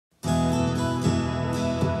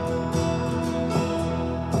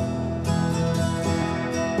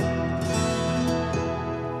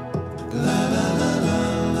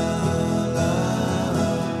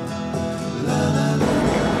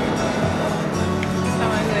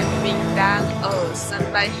mình đang ở sân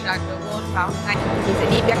bay Charles de Gaulle vào ngày mình sẽ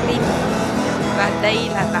đi Berlin và đây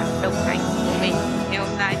là bạn đồng hành của mình ngày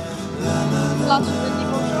hôm nay.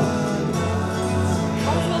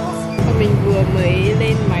 Mình vừa mới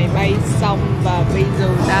lên máy bay xong và bây giờ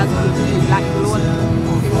đang cực kỳ lạnh luôn.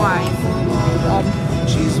 Bên ngoài ấm.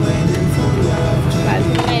 Và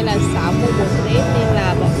hôm nay là sáng mùng 1 Tết nên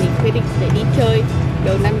là bọn mình quyết định sẽ đi chơi.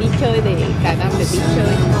 Đầu năm đi chơi để cả năm được đi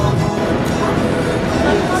chơi.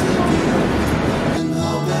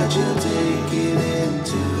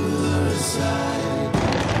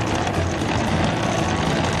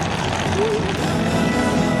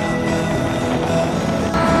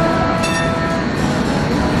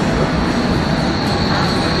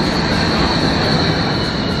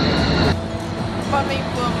 Bọn mình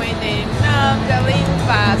vừa mới đến Berlin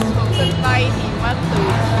và xuống sân bay thì mất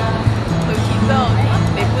từ 9 giờ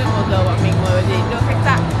đến 11 giờ bọn mình mới đến được khách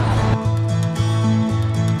sạn.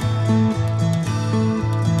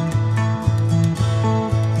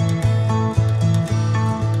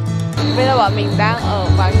 Bây giờ bọn mình đang ở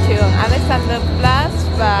quảng trường Alexanderplatz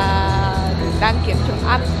và đang kiếm chỗ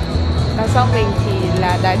ăn. Đằng sau mình thì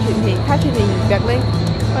là đài truyền hình, tháp truyền hình Berlin.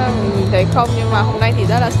 Mình nhìn thấy không, nhưng mà hôm nay thì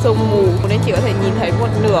rất là sương mù nên chỉ có thể nhìn thấy một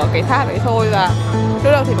nửa cái tháp đấy thôi. Và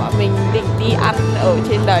lúc đầu thì bọn mình định đi ăn ở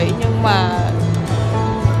trên đấy, nhưng mà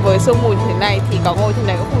với sương mù như thế này thì có ngồi trên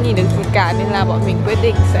đấy cũng không nhìn được gì cả, nên là bọn mình quyết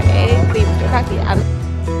định sẽ tìm chỗ khác để ăn.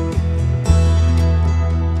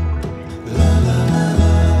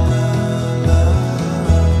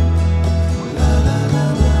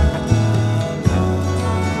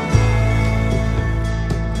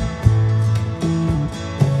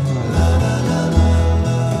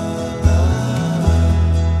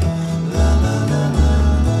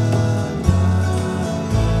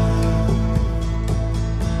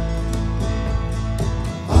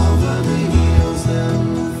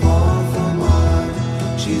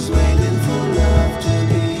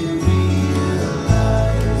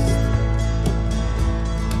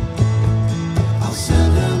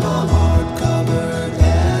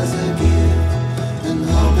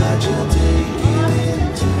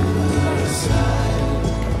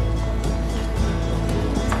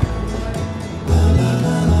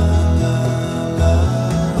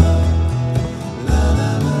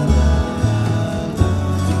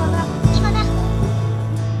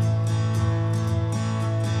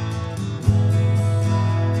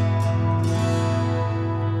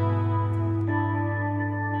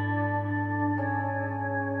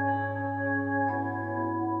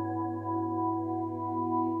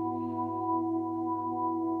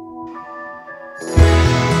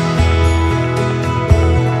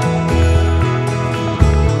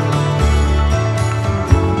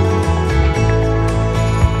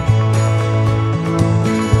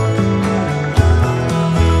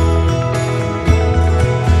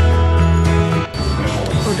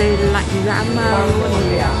 Đây lạnh dã man luôn,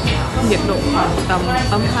 nhiệt độ khoảng tầm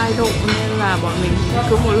âm 2 độ nên là bọn mình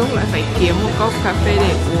cứ một lúc lại phải kiếm một cốc cà phê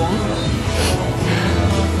để uống.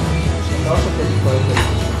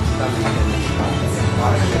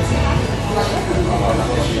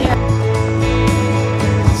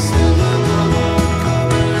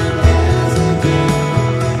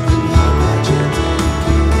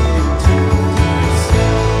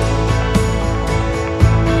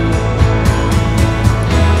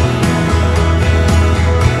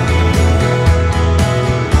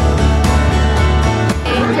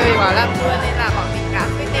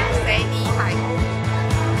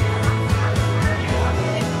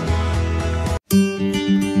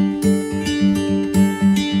 Thank you.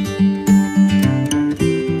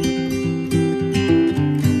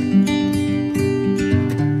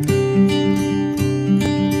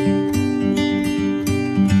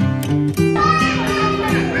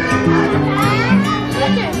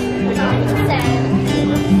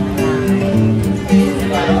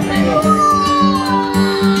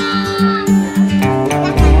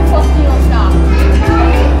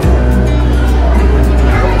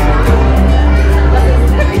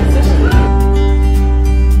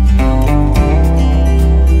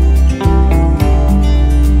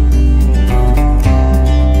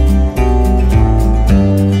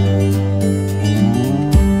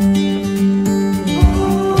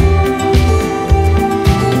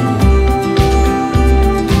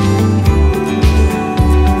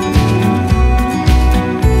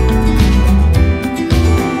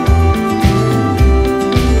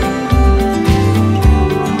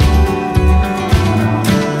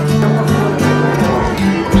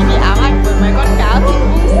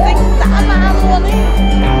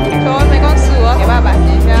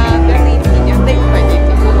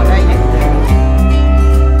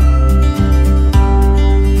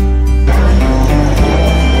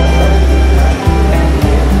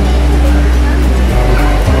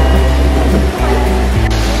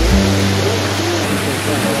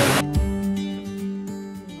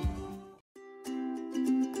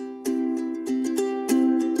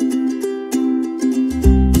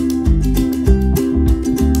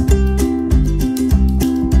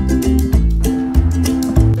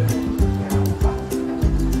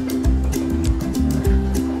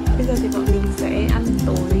 giờ thì bọn mình sẽ ăn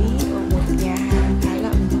tối ở một nhà hàng khá là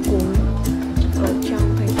ấm cúng ở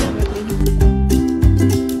trong thành phố Berlin.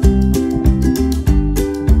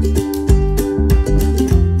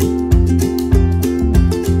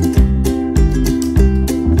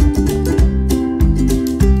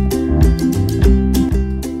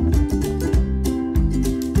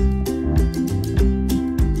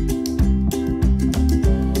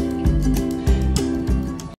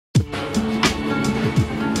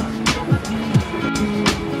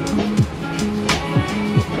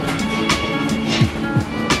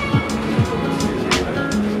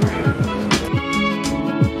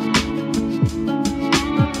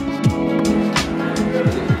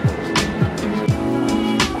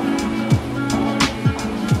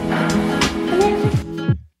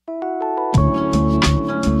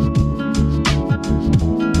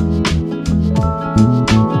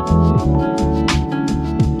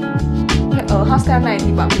 Ở hostel này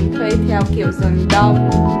thì bọn mình thuê theo kiểu giường đông.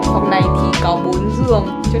 Phòng này thì có 4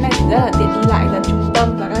 giường. Chỗ này thì rất là tiện đi lại gần trung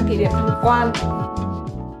tâm và các địa điểm tham quan.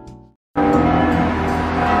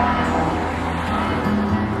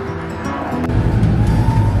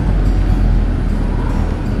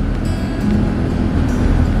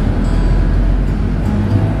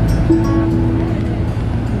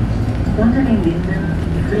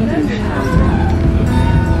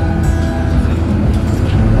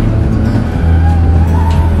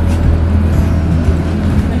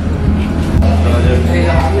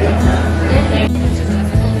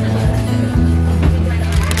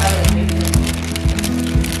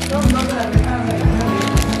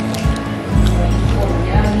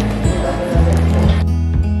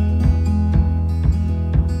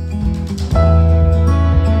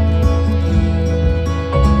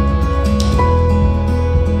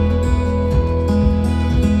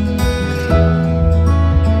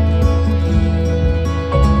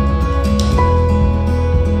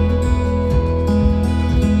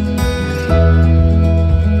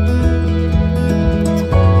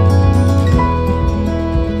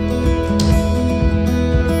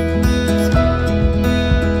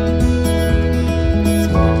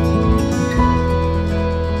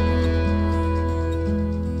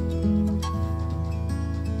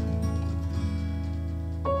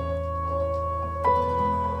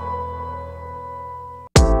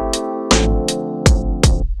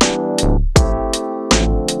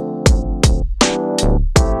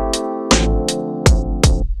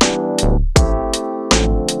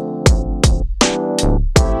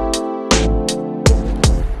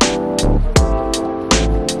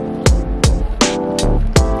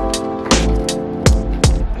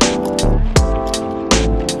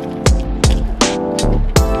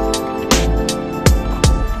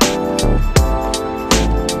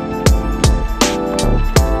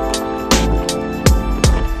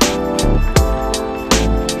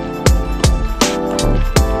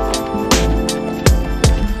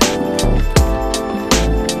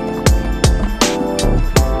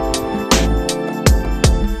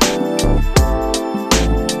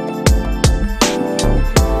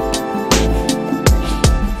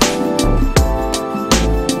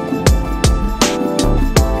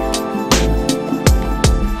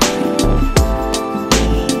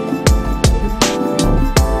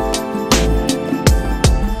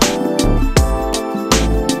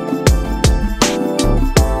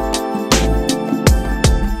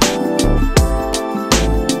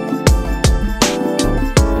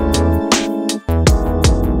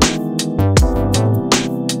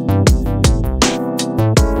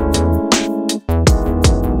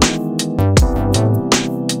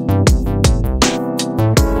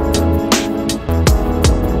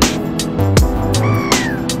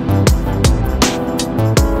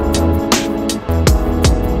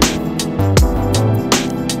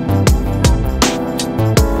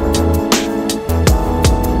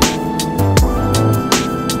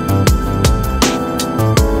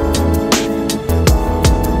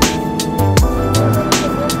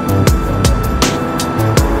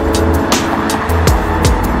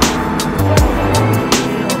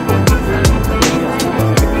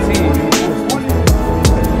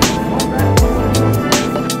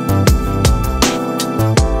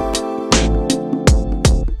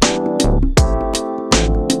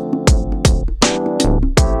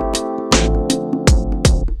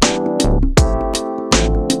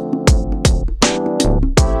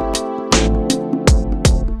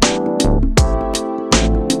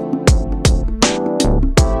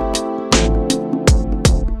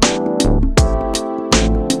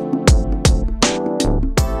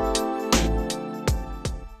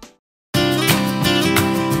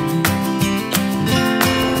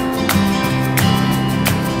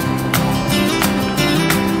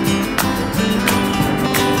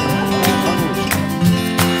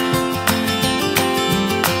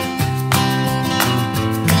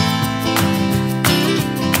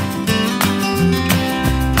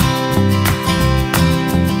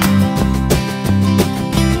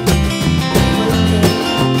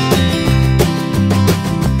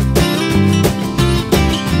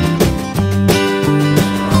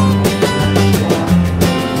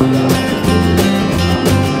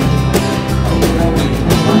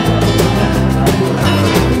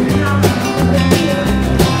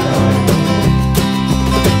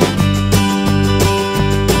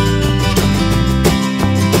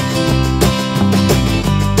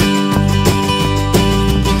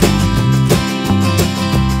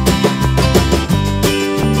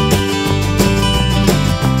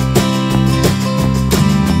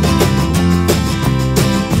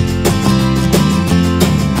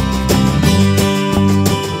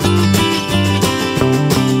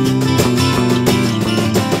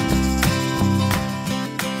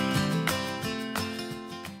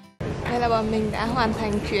 hoàn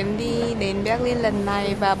thành chuyến đi đến Berlin lần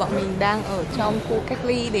này và bọn mình đang ở trong khu cách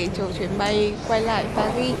ly để chờ chuyến bay quay lại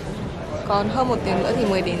Paris. Còn hơn một tiếng nữa thì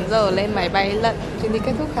mới đến giờ lên máy bay lận. Chuyến đi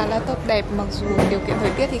kết thúc khá là tốt đẹp, mặc dù điều kiện thời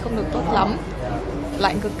tiết thì không được tốt lắm,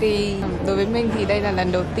 lạnh cực kỳ. Đối với mình thì đây là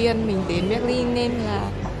lần đầu tiên mình đến Berlin nên là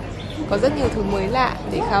có rất nhiều thứ mới lạ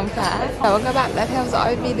để khám phá. Cảm ơn các bạn đã theo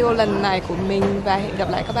dõi video lần này của mình và hẹn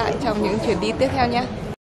gặp lại các bạn trong những chuyến đi tiếp theo nhé.